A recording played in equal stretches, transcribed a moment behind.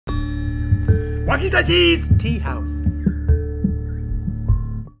Wakizashi's Tea House.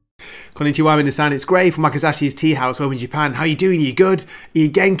 Konnichiwa, minasan. It's Gray from Wakizashi's Tea House over in Japan. How you doing? You good? Are you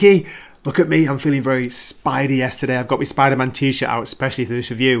genki? Look at me, I'm feeling very Spidey yesterday. I've got my Spider-Man t-shirt out especially for this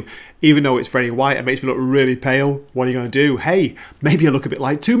review. Even though it's very white, it makes me look really pale. What are you going to do? Hey, maybe I look a bit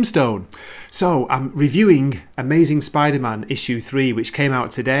like Tombstone. So, I'm reviewing Amazing Spider-Man issue 3, which came out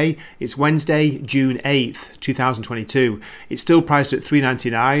today. It's Wednesday, June 8th, 2022. It's still priced at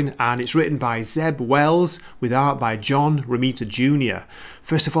 $3.99 and it's written by Zeb Wells with art by John Romita Jr.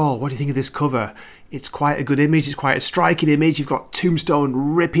 First of all, what do you think of this cover? It's quite a good image, it's quite a striking image. You've got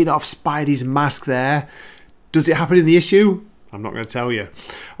Tombstone ripping off Spidey's mask there. Does it happen in the issue? I'm not going to tell you.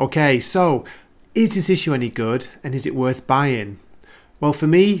 Okay, so is this issue any good and is it worth buying? Well, for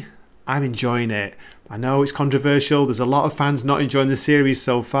me, I'm enjoying it. I know it's controversial, there's a lot of fans not enjoying the series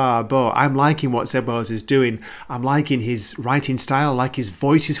so far, but I'm liking what Zeb Wells is doing. I'm liking his writing style, I like his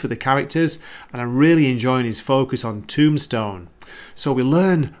voices for the characters, and I'm really enjoying his focus on Tombstone. So we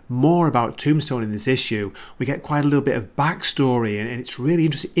learn more about Tombstone in this issue. We get quite a little bit of backstory, and it's really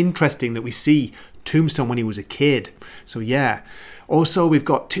interesting that we see Tombstone when he was a kid. So yeah. Also, we've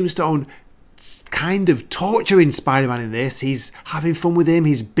got Tombstone kind of torturing Spider-Man in this. He's having fun with him,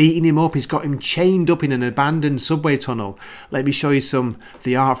 he's beating him up, he's got him chained up in an abandoned subway tunnel. Let me show you some of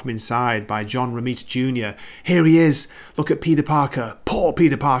the art from inside by John Romita Jr. Here he is. Look at Peter Parker. Poor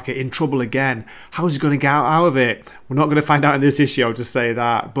Peter Parker in trouble again. How's he going to get out of it? We're not going to find out in this issue, I'll just say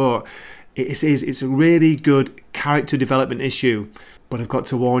that, but it's a really good character development issue. But I've got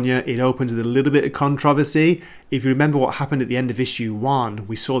to warn you, it opens with a little bit of controversy. If you remember what happened at the end of issue 1,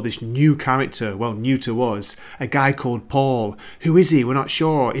 we saw this new character, well, new to us, a guy called Paul. Who is he? We're not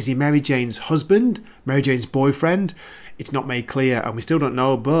sure. Is he Mary Jane's husband? Mary Jane's boyfriend? It's not made clear and we still don't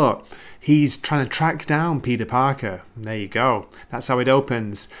know, but he's trying to track down Peter Parker. There you go. That's how it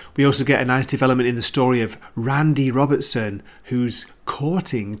opens. We also get a nice development in the story of Randy Robertson, who's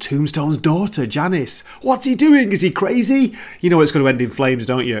courting Tombstone's daughter, Janice. What's he doing? Is he crazy? You know it's going to end in flames,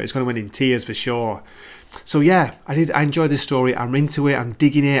 don't you? It's going to end in tears for sure. So yeah, I enjoy this story. I'm into it. I'm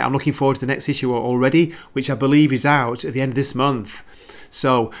digging it. I'm looking forward to the next issue already, which I believe is out at the end of this month.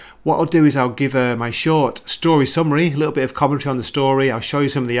 So what I'll do is I'll give my short story summary, a little bit of commentary on the story. I'll show you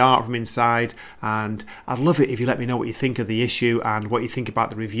some of the art from inside, and I'd love it if you let me know what you think of the issue and what you think about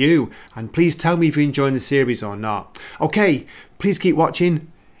the review. And please tell me if you're enjoying the series or not. Okay, please keep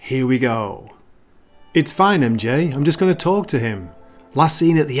watching. Here we go. It's fine, MJ. I'm just going to talk to him. Last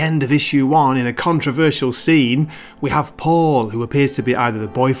seen at the end of issue 1, in a controversial scene, we have Paul, who appears to be either the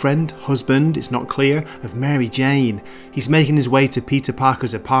boyfriend, husband, it's not clear, of Mary Jane. He's making his way to Peter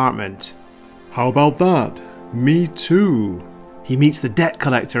Parker's apartment. How about that? Me too. He meets the debt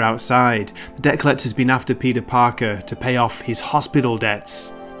collector outside. The debt collector's been after Peter Parker to pay off his hospital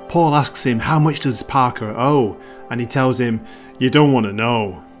debts. Paul asks him how much does Parker owe, and he tells him, you don't want to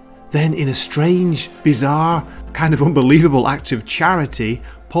know. Then in a strange, bizarre, kind of unbelievable act of charity,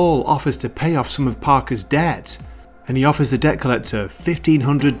 Paul offers to pay off some of Parker's debt. And he offers the debt collector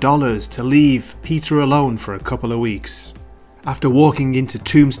 $1,500 to leave Peter alone for a couple of weeks. After walking into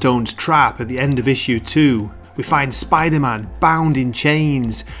Tombstone's trap at the end of issue 2, we find Spider-Man bound in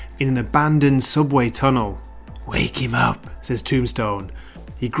chains in an abandoned subway tunnel. Wake him up, says Tombstone.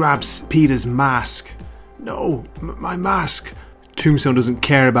 He grabs Peter's mask. No, my mask. Tombstone doesn't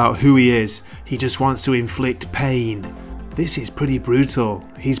care about who he is, he just wants to inflict pain. This is pretty brutal.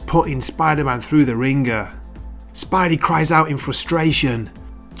 He's putting Spider-Man through the ringer. Spidey cries out in frustration.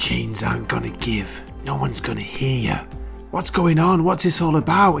 Chains aren't gonna give. No one's gonna hear you. What's going on? What's this all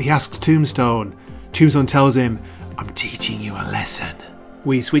about? He asks Tombstone. Tombstone tells him, I'm teaching you a lesson.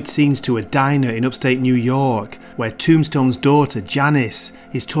 We switch scenes to a diner in upstate New York, where Tombstone's daughter, Janice,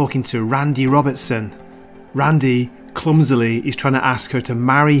 is talking to Randy Robertson. Randy, clumsily, is trying to ask her to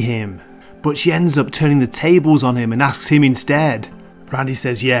marry him, but she ends up turning the tables on him and asks him instead. Randy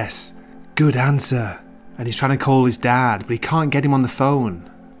says yes. Good answer. And he's trying to call his dad, but he can't get him on the phone.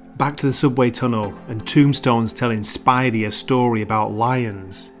 Back to the subway tunnel, and Tombstone's telling Spidey a story about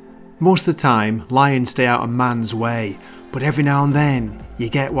lions. Most of the time, lions stay out of man's way, but every now and then, you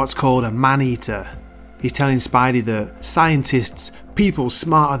get what's called a man-eater. He's telling Spidey that scientists, people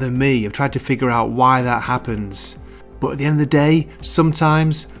smarter than me, have tried to figure out why that happens. But at the end of the day,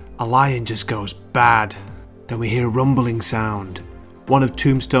 sometimes a lion just goes bad. Then we hear a rumbling sound. One of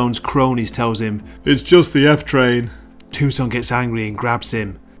Tombstone's cronies tells him, it's just the F train. Tombstone gets angry and grabs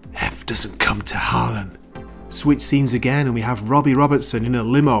him. F doesn't come to Harlem. Switch scenes again and we have Robbie Robertson in a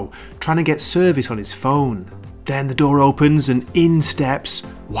limo trying to get service on his phone. Then the door opens and in steps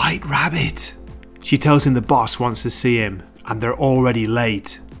White Rabbit. She tells him the boss wants to see him and they're already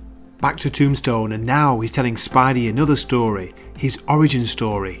late. back to Tombstone, and now he's telling Spidey another story, his origin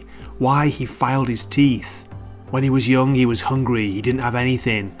story, why he filed his teeth. When he was young, he was hungry, he didn't have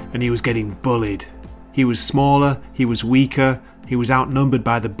anything, and he was getting bullied. He was smaller, he was weaker, he was outnumbered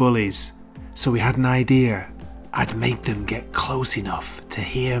by the bullies. So he had an idea. I'd make them get close enough to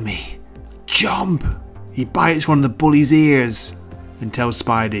hear me. Jump! He bites one of the bullies' ears and tells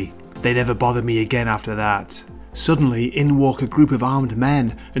Spidey they never bother me again after that. Suddenly, in walk a group of armed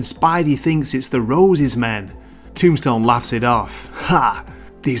men, and Spidey thinks it's the Rose's men. Tombstone laughs it off. Ha!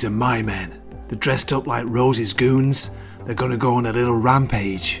 These are my men. They're dressed up like Rose's goons. They're gonna go on a little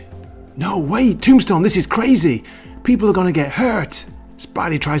rampage. No, wait, Tombstone, this is crazy. People are gonna get hurt.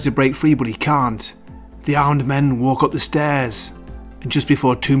 Spidey tries to break free, but he can't. The armed men walk up the stairs, and just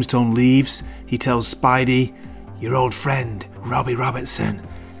before Tombstone leaves, he tells Spidey, your old friend, Robbie Robertson,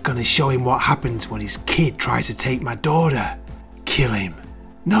 gonna show him what happens when his kid tries to take my daughter. Kill him.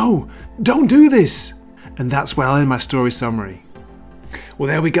 No, don't do this. And that's where I'll end my story summary. Well,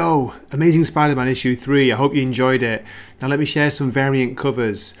 there we go. Amazing Spider-Man issue 3. I hope you enjoyed it. Now let me share some variant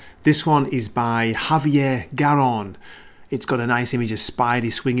covers. This one is by Javier Garron. It's got a nice image of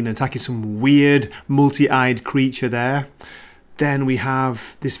Spidey swinging and attacking some weird multi-eyed creature there. Then we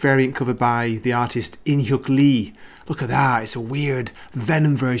have this variant cover by the artist In-hyuk Lee. Look at that, it's a weird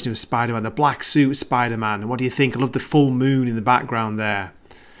Venom version of Spider-Man, the black suit Spider-Man. What do you think? I love the full moon in the background there.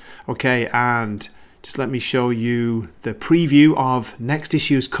 Okay, and just let me show you the preview of next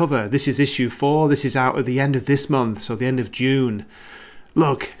issue's cover. This is issue 4, this is out at the end of this month, so the end of June.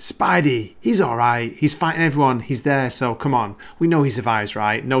 Look, Spidey, he's alright, he's fighting everyone, he's there, so come on, we know he survives,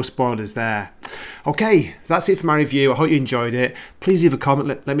 right? No spoilers there. Okay, that's it for my review. I hope you enjoyed it. Please leave a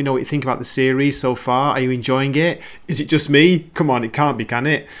comment, let me know what you think about the series so far. Are you enjoying it? Is it just me? Come on, it can't be, can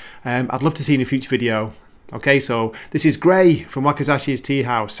it? I'd love to see you in a future video. Okay, so this is Gray from Wakizashi's Tea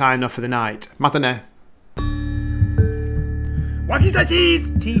House, signing off for the night. Matane.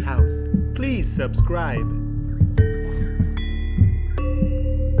 Wakizashi's Tea House, please subscribe.